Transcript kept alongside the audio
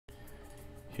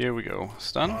Here we go.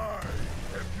 Stun.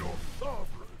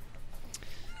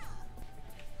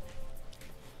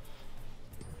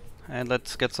 And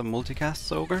let's get some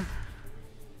multicasts over.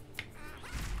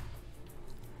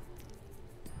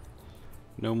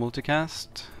 No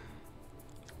multicast.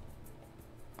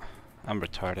 I'm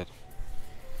retarded.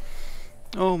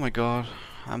 Oh my god,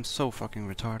 I'm so fucking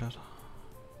retarded.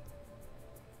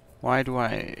 Why do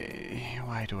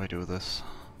I do this?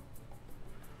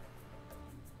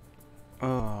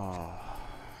 Oh.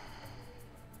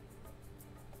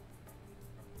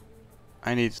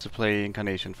 I need to play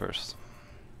Incarnation first.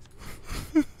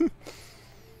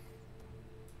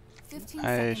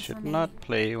 I should not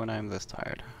play when I'm this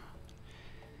tired.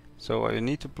 So I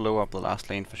need to blow up the last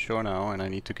lane for sure now, and I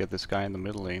need to get this guy in the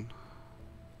middle lane.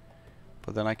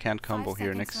 But then I can't combo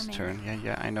here next turn.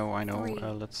 Yeah, I know.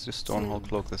 Let's just Stormhold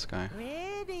Cloak this guy.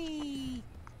 Ready.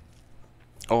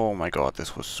 Oh my god,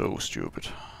 this was so stupid.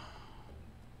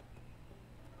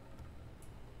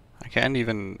 I can't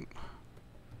even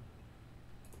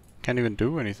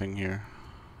do anything here.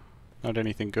 Not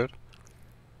anything good.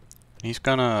 He's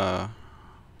gonna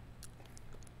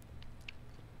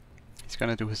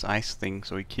do his ice thing,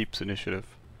 so he keeps initiative.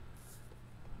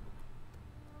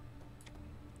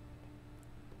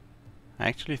 I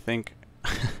actually think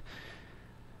I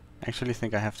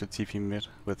have to TP mid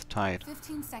with Tide.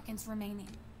 15 seconds remaining.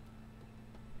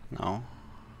 No.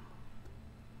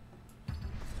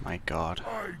 My god.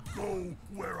 I go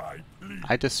where I please.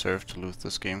 I deserve to lose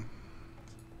this game.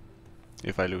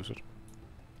 If I lose it.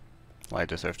 Well, I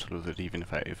deserve to lose it even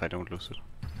if I don't lose it.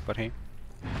 But hey.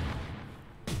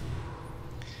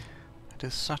 It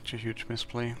is such a huge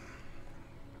misplay.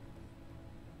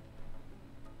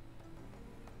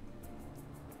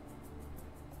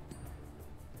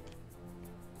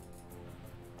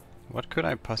 What could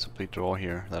I possibly draw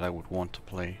here that I would want to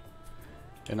play?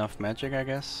 Enough magic, I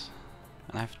guess?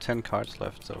 And I have 10 cards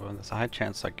left, so there's a high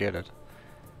chance I get it.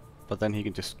 But then he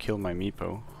can just kill my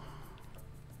Meepo.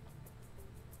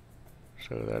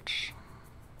 So that's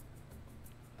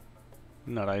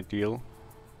not ideal.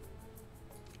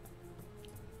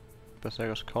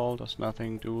 Berserker's Call does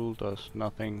nothing, Duel does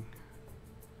nothing.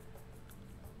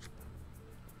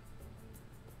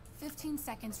 15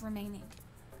 seconds remaining.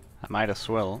 I might as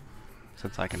well,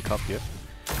 since I can copy it.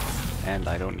 And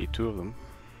I don't need two of them.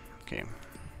 Okay.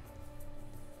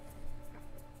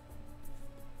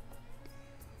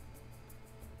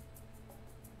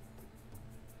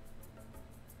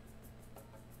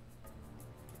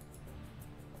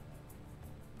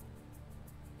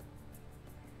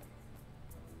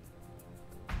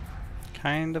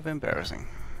 Kind of embarrassing.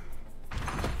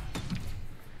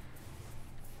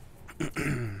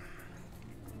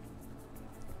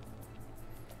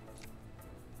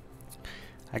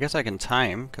 I guess I can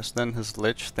time, because then his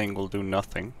lich thing will do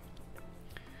nothing.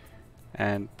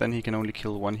 And then he can only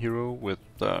kill one hero with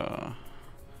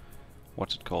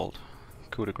what's it called?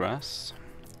 Coup de grace.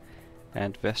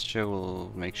 And Vestia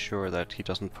will make sure that he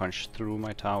doesn't punch through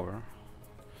my tower.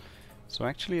 So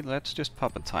actually, let's just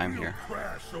pop a time here.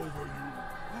 Crash over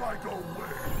you like a wave.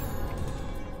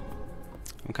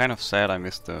 I'm kind of sad I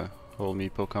missed the whole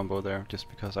Meepo combo there, just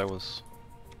because I was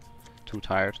too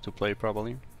tired to play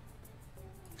properly.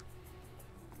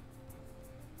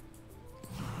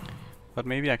 But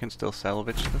maybe I can still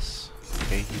salvage this.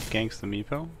 Okay, he ganks the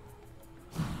Meepo.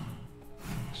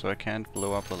 So I can't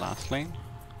blow up the last lane.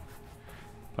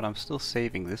 But I'm still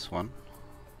saving this one.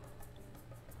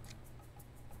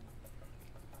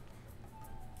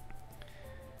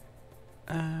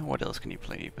 What else can he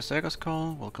play? Berserker's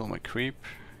Call will kill my creep.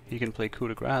 He can play Coup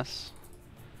de Grace.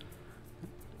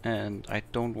 And I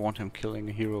don't want him killing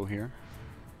a hero here.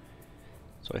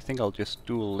 So I think I'll just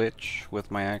dual Lich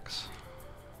with my axe.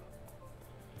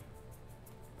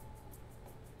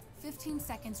 15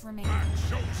 seconds remaining.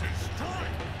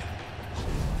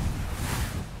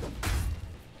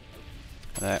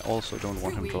 And I also don't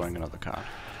want him drawing another card.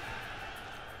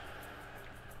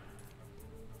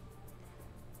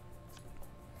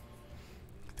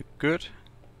 The good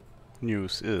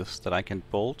news is that I can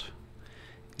bolt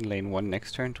in lane 1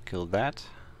 next turn to kill that.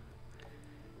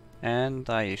 And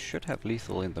I should have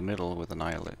lethal in the middle with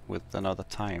another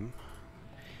time.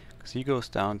 Because he goes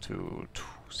down to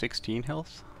 16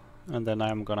 health. And then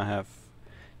I'm gonna have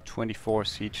 24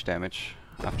 siege damage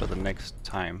after the next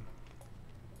time.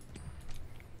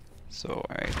 So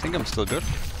I think I'm still good.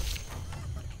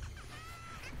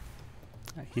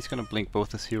 He's gonna blink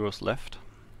both his heroes left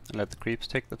and let the creeps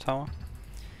take the tower.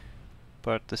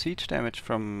 But the siege damage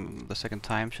from the second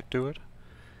time should do it.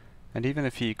 And even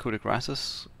if he coup de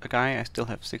graces a guy, I still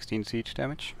have 16 siege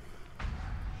damage.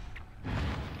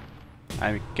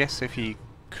 I guess if he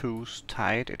coups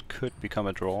Tide, it could become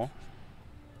a draw.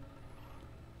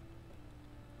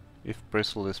 If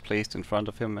Bristle is placed in front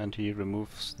of him and he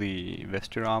removes the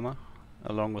vesture armor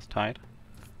along with Tide.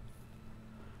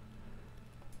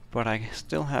 But I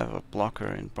still have a blocker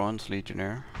in Bronze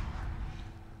Legionnaire.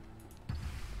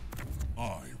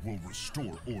 I will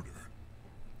restore order.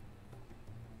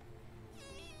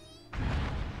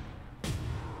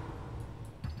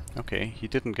 Okay, he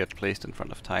didn't get placed in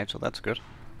front of Tide, so that's good.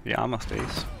 The armor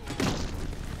stays.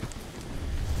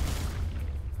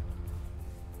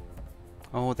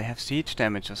 Oh, they have siege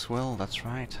damage as well, that's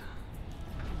right.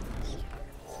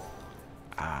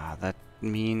 Ah, that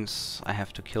means I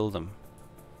have to kill them.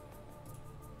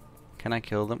 Can I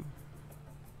kill them?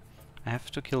 I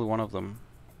have to kill one of them.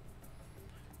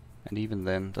 And even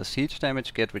then, does siege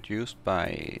damage get reduced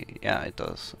by... Yeah, it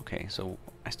does. Okay, so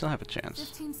I still have a chance.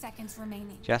 15 seconds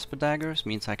remaining. Jasper daggers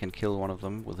means I can kill one of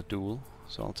them with a duel,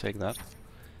 so I'll take that.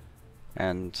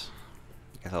 And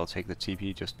I guess I'll take the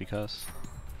TP just because.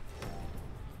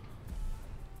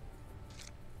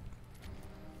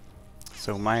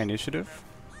 So my initiative.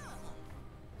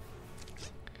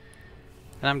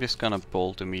 And I'm just gonna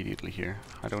bolt immediately here.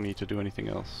 I don't need to do anything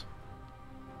else.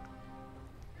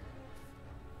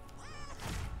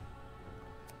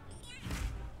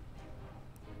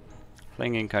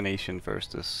 Playing Incarnation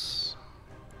first is...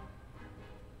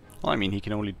 Well, I mean, he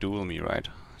can only duel me, right?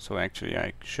 So actually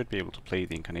I should be able to play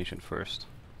the Incarnation first.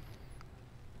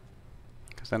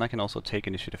 Because then I can also take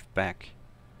initiative back.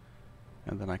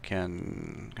 And then I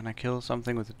can... Can I kill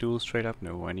something with a duel straight up?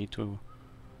 No, I need to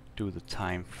do the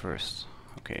time first.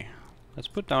 Okay, let's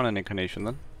put down an Incarnation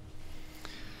then.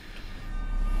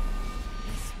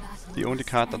 The only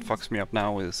card that fucks me up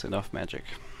now is Enough Magic.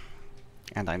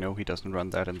 And I know he doesn't run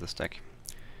that in this deck.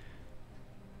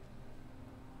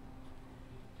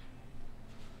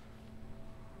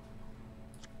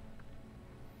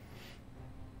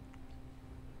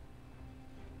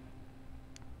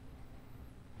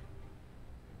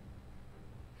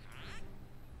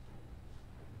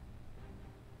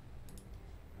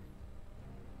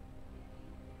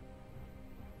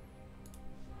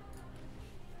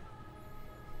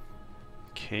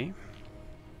 Okay.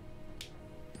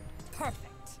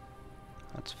 Perfect.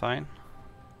 That's fine.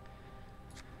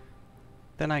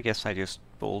 Then I guess I just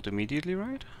bolt immediately,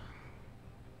 right?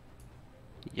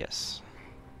 Yes.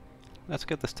 Let's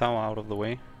get this tower out of the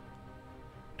way.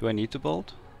 Do I need to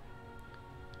bolt?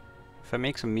 If I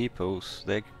make some meepos,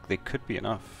 they could be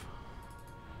enough.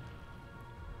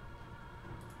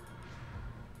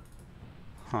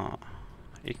 Huh.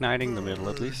 Igniting the middle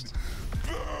at least.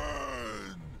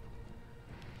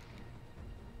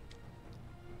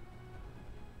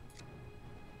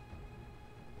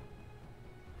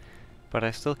 But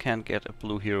I still can't get a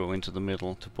blue hero into the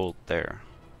middle to bolt there.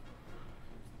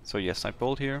 So yes, I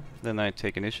bolt here, then I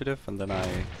take initiative, and then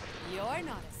I You're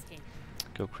not escaping.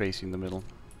 go crazy in the middle.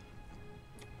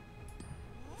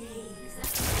 You're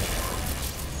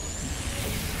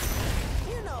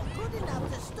not good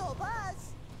enough to stop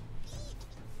us.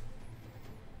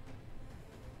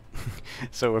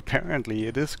 So apparently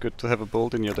it is good to have a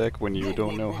bolt in your deck when you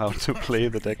don't know how to play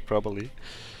the deck properly.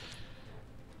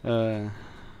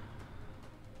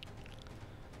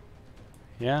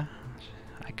 Yeah,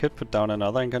 I could put down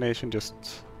another Incarnation just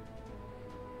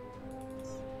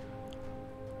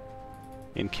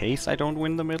in case I don't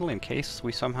win the middle, in case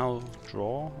we somehow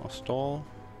draw or stall.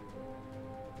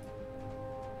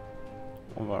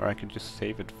 Or I could just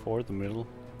save it for the middle.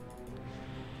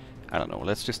 I don't know,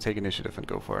 let's just take initiative and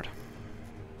go for it.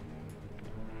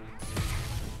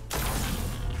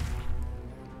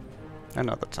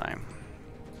 Another time.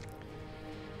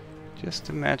 Just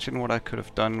imagine what I could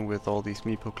have done with all these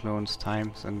Meepo clones,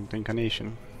 times, and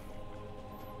Incarnation.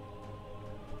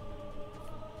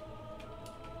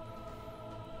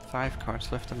 Five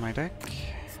cards left in my deck.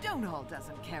 Stonehall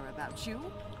doesn't care about you.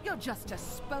 You're just a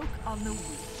spoke on the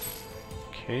wheel.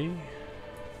 Okay.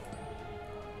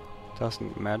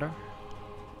 Doesn't matter.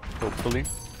 Hopefully.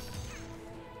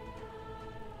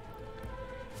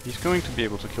 He's going to be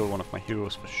able to kill one of my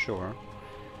heroes for sure.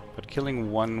 But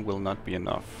killing one will not be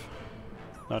enough.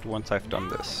 Not once I've done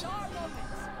this.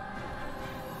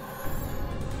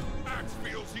 Max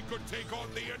feels he could take on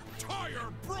the entire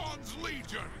Bronze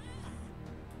Legion.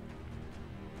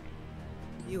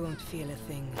 You won't feel a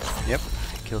thing. Yep,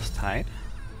 kills Tide.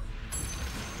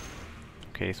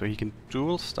 Okay, so he can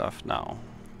dual stuff now.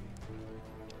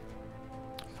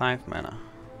 5 mana.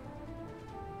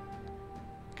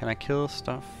 Can I kill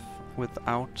stuff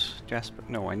without Jasper?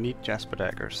 No, I need Jasper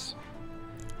daggers.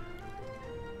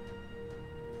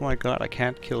 Oh my god, I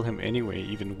can't kill him anyway,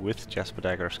 even with Jasper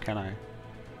Daggers, can I?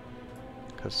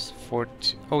 Because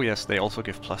 40... Oh yes, they also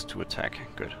give +2 attack.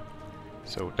 Good.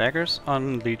 So Daggers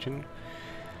on Legion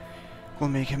will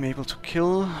make him able to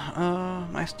kill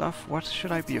my stuff. What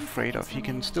should I be afraid of? He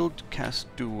can still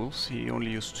cast duels. He only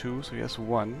used 2, so he has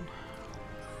 1.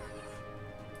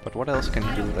 But what else can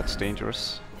he do that's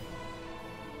dangerous?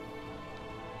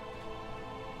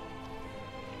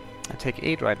 I take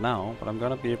 8 right now, but I'm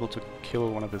gonna be able to kill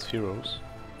one of his heroes.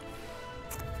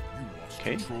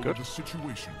 Okay, good. The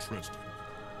situation, Tristan.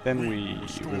 Then we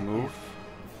remove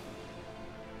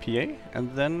PA,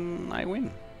 and then I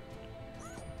win.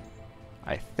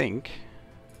 I think.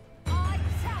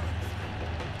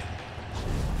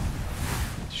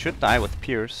 Should die with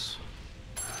Pierce.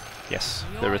 Yes,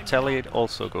 the Retaliate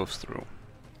also goes through.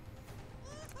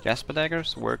 Jasper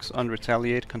Daggers works on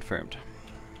Retaliate, confirmed.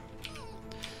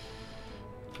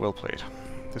 Well played.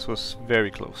 This was very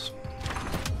close.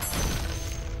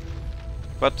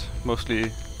 But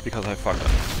mostly because I fucked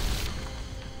up.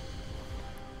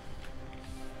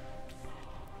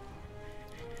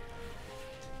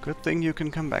 Good thing you can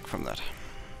come back from that.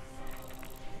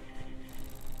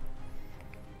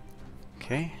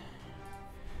 Okay.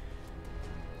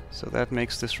 So that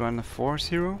makes this run a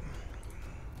 4-0.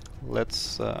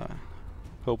 Let's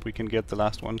hope we can get the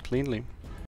last one cleanly.